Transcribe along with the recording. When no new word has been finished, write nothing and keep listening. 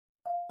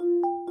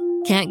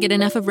Can't get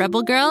enough of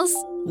Rebel Girls?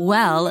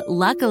 Well,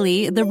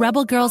 luckily, the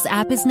Rebel Girls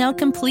app is now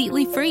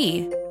completely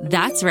free.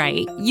 That's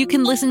right. You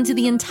can listen to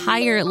the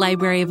entire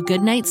library of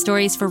goodnight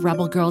stories for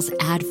Rebel Girls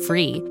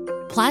ad-free.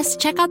 Plus,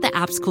 check out the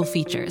app's cool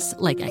features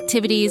like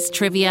activities,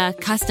 trivia,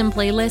 custom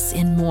playlists,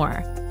 and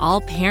more.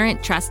 All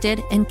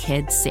parent-trusted and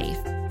kids-safe.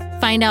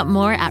 Find out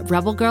more at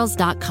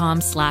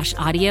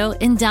rebelgirls.com/audio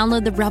and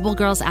download the Rebel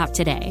Girls app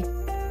today.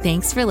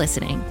 Thanks for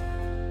listening.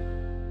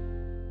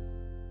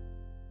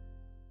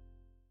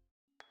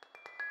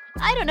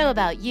 I don't know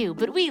about you,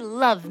 but we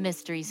love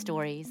mystery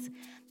stories.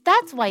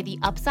 That's why The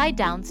Upside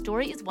Down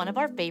Story is one of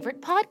our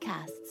favorite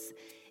podcasts.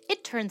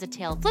 It turns a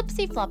tale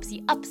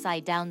flipsy-flopsy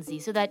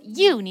upside-downsy so that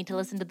you need to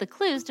listen to the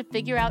clues to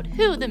figure out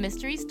who the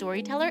mystery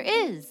storyteller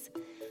is.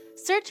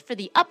 Search for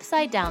The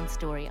Upside Down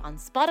Story on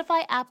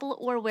Spotify, Apple,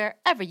 or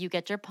wherever you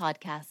get your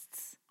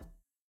podcasts.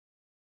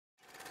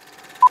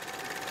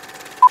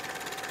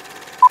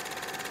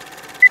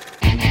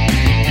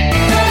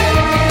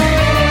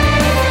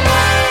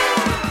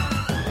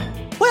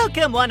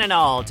 Welcome one and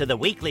all to the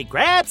weekly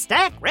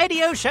Grabstack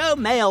radio show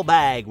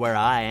mailbag, where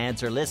I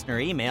answer listener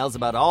emails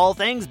about all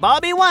things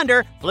Bobby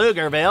Wonder,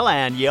 Pflugerville,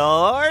 and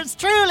yours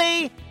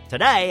truly.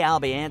 Today I'll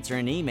be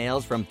answering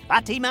emails from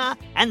Fatima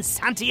and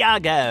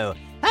Santiago.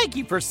 Thank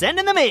you for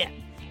sending them in.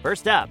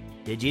 First up,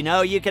 did you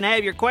know you can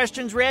have your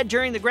questions read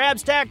during the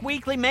Grabstack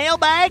weekly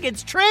mailbag?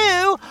 It's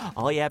true.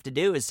 All you have to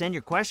do is send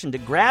your question to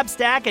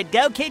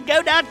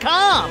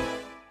grabstack@gokidgo.com.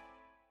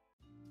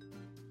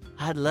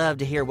 I'd love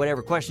to hear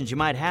whatever questions you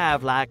might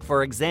have, like,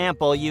 for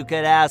example, you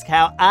could ask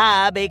how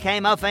I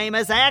became a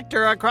famous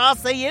actor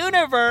across the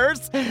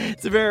universe.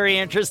 It's a very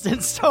interesting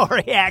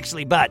story,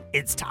 actually, but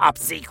it's top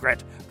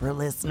secret for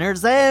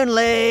listeners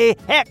only.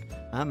 Heck,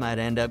 I might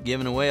end up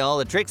giving away all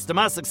the tricks to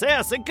my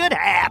success. It could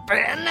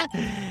happen.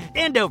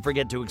 And don't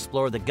forget to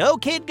explore the Go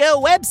Kid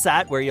Go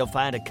website, where you'll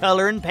find a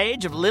coloring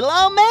page of little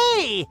old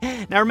me.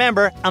 Now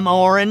remember, I'm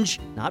orange,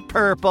 not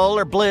purple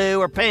or blue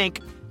or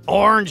pink.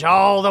 Orange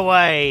all the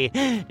way.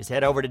 Just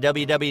head over to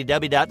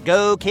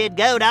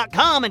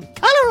www.gokidgo.com and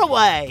color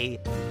away.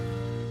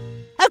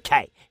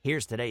 Okay,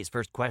 here's today's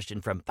first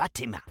question from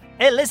Fatima,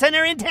 a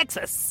listener in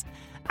Texas.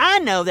 I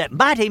know that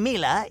Mighty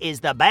Mila is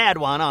the bad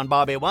one on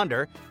Bobby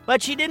Wonder,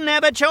 but she didn't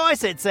have a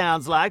choice, it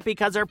sounds like,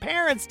 because her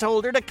parents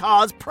told her to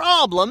cause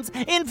problems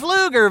in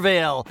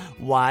Pflugerville.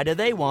 Why do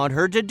they want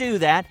her to do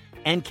that?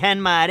 And can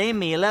Mighty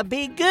Mila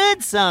be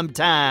good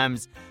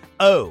sometimes?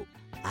 Oh,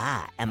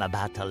 I am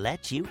about to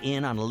let you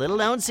in on a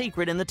little-known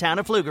secret in the town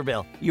of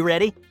Pflugerville. You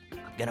ready?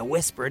 I'm going to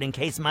whisper it in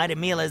case Mighty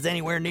Mila is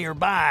anywhere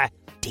nearby.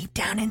 Deep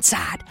down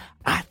inside,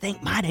 I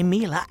think Mighty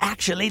Mila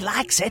actually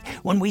likes it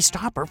when we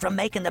stop her from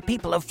making the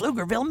people of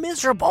Pflugerville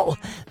miserable.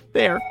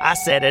 There, I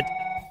said it.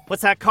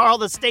 What's that, Carl,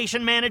 the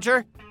station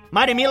manager?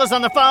 Mighty Mila's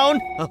on the phone?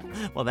 Oh,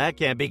 well, that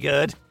can't be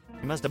good.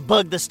 He must have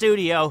bugged the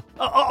studio.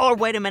 Oh,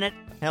 wait a minute.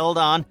 Hold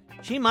on.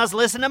 She must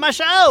listen to my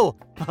show.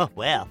 Oh,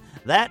 well,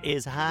 that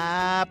is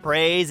high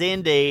praise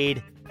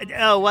indeed.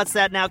 Oh, what's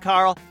that now,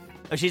 Carl?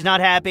 Oh, she's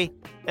not happy?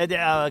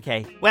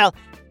 Okay. Well,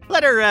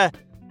 let her,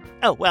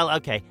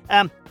 okay.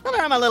 Tell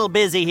her I'm a little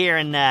busy here,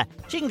 and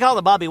she can call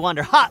the Bobby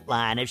Wonder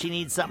hotline if she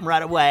needs something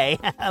right away.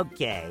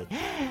 Okay.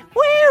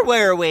 Where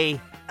were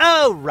we?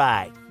 Oh,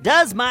 right.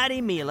 Does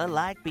Mighty Mila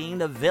like being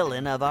the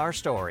villain of our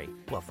story?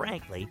 Well,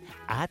 frankly,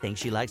 I think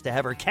she likes to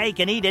have her cake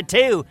and eat it,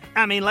 too.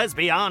 I mean, let's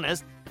be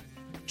honest.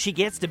 She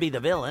gets to be the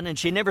villain, and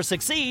she never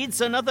succeeds,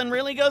 so nothing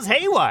really goes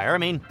haywire. I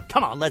mean,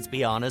 come on, let's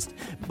be honest.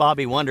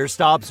 Bobby Wonder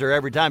stops her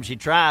every time she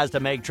tries to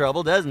make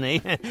trouble, doesn't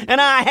he?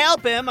 And I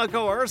help him, of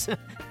course.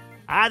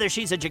 Either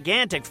she's a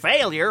gigantic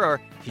failure,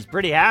 or she's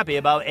pretty happy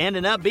about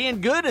ending up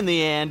being good in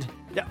the end.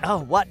 Oh,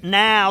 what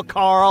now,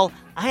 Carl?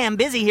 I am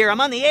busy here.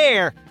 I'm on the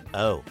air.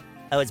 Oh,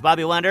 it's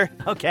Bobby Wonder?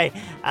 Okay,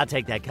 I'll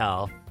take that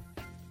call.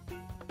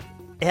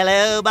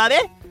 Hello, Bobby?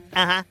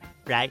 Uh-huh,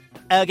 right.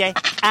 Okay,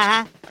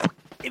 uh-huh.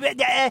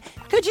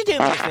 Could you do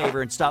me a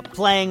favor and stop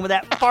playing with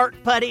that fart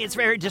putty? It's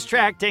very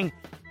distracting.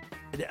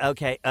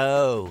 Okay,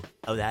 oh,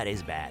 that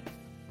is bad.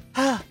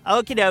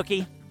 Okie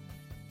dokie.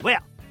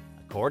 Well,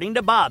 according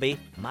to Bobby,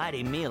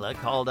 Mighty Mila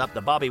called up the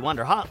Bobby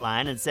Wonder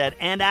hotline and said,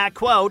 and I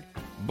quote,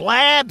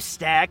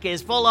 "Grabstack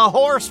is full of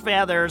horse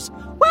feathers."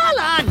 Well,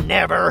 I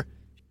never.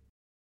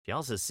 She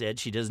also said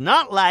she does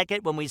not like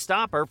it when we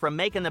stop her from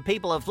making the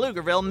people of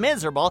Pflugerville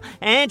miserable,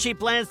 and she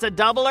plans to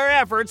double her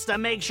efforts to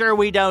make sure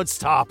we don't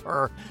stop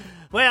her.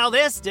 Well,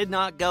 this did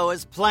not go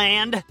as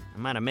planned. I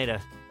might have made a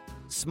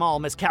small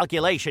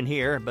miscalculation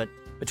here, but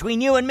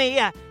between you and me,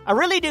 I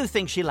really do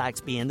think she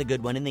likes being the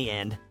good one in the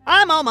end.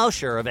 I'm almost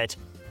sure of it.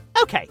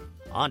 Okay,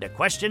 on to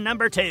question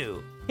number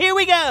 2. Here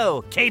we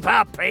go. Keep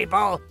up,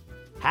 people.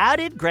 How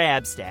did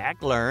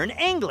Grabstack learn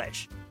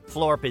English?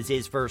 Florp is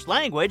his first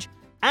language.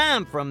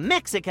 I'm from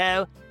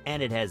Mexico,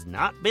 and it has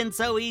not been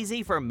so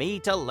easy for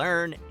me to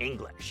learn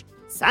English.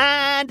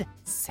 Signed,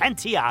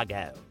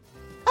 Santiago.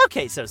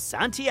 Okay, so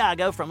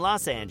Santiago from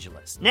Los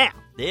Angeles. Now,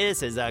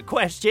 this is a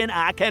question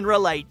I can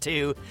relate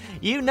to.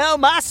 You know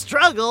my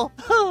struggle.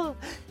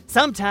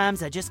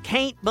 Sometimes I just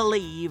can't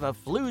believe a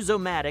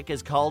Pflugerville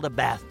is called a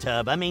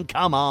bathtub. I mean,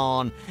 come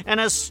on. And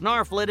a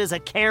snarflet is a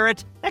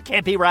carrot? That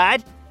can't be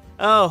right.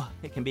 Oh,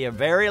 it can be a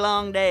very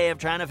long day of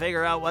trying to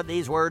figure out what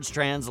these words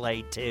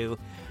translate to.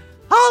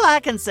 All I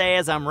can say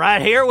is I'm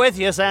right here with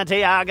you,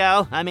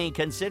 Santiago. I mean,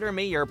 consider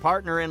me your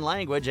partner in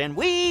language, and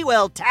we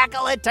will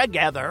tackle it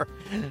together.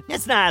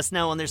 It's nice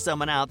knowing there's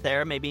someone out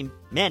there, maybe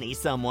many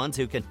someones,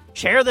 who can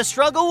share the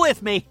struggle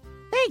with me.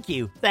 Thank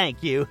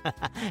you.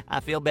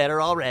 I feel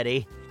better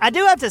already. I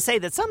do have to say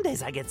that some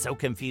days I get so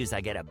confused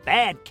I get a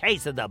bad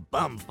case of the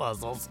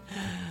bumfuzzles.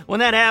 When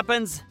that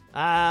happens,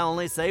 I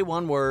only say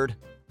one word: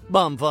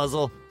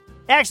 bumfuzzle.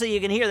 Actually, you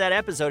can hear that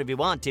episode if you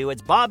want to.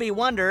 It's Bobby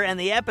Wonder, and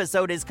the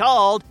episode is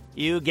called,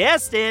 you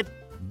guessed it,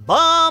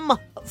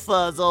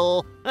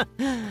 Bumfuzzle.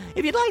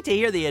 If you'd like to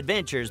hear the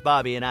adventures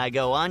Bobby and I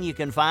go on, you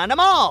can find them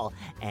all.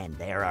 And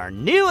there are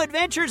new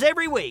adventures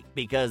every week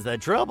because the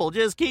trouble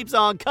just keeps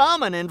on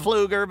coming in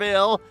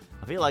Pflugerville.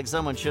 I feel like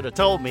someone should have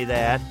told me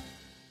that.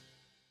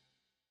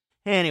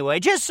 Anyway,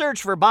 just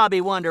search for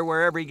Bobby Wonder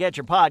wherever you get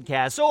your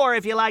podcasts, or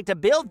if you like to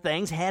build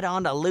things, head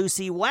on to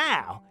Lucy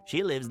Wow.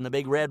 She lives in the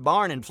big red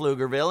barn in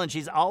Pflugerville, and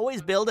she's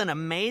always building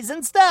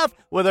amazing stuff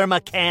with her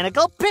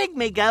mechanical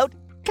pygmy goat,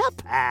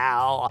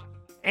 Kapow.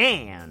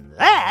 And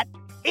that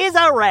is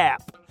a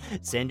wrap.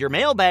 Send your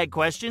mailbag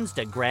questions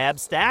to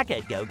Grabstack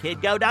at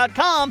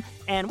GoKidGo.com,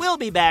 and we'll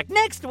be back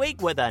next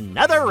week with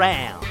another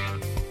round.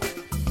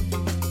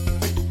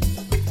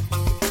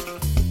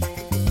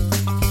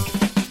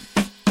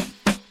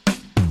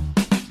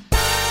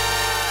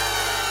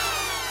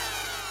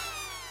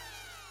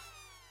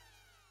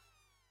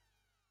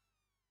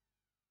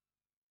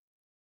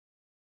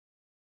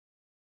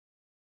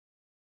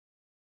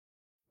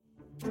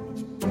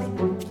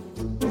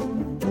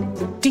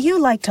 Do you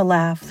like to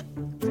laugh?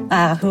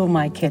 Who am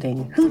I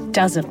kidding? Who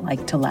doesn't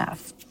like to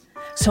laugh?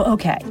 So,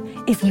 okay,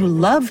 if you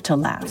love to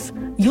laugh,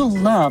 you'll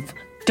love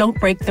Don't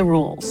Break the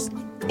Rules.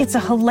 It's a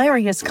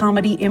hilarious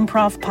comedy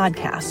improv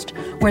podcast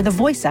where the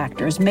voice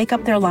actors make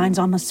up their lines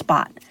on the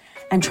spot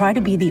and try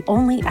to be the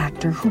only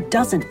actor who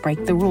doesn't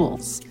break the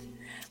rules.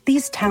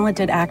 These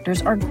talented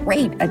actors are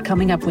great at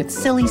coming up with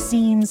silly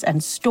scenes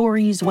and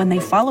stories when they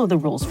follow the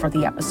rules for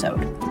the episode.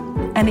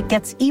 And it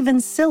gets even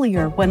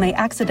sillier when they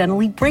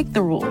accidentally break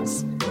the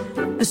rules.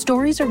 The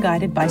stories are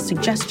guided by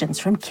suggestions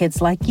from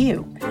kids like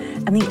you,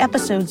 and the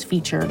episodes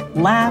feature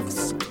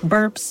laughs,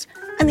 burps,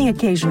 and the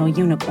occasional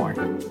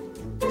unicorn.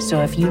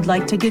 So if you'd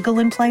like to giggle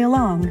and play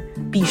along,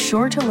 be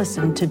sure to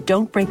listen to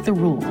Don't Break the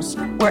Rules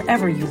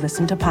wherever you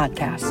listen to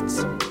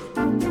podcasts.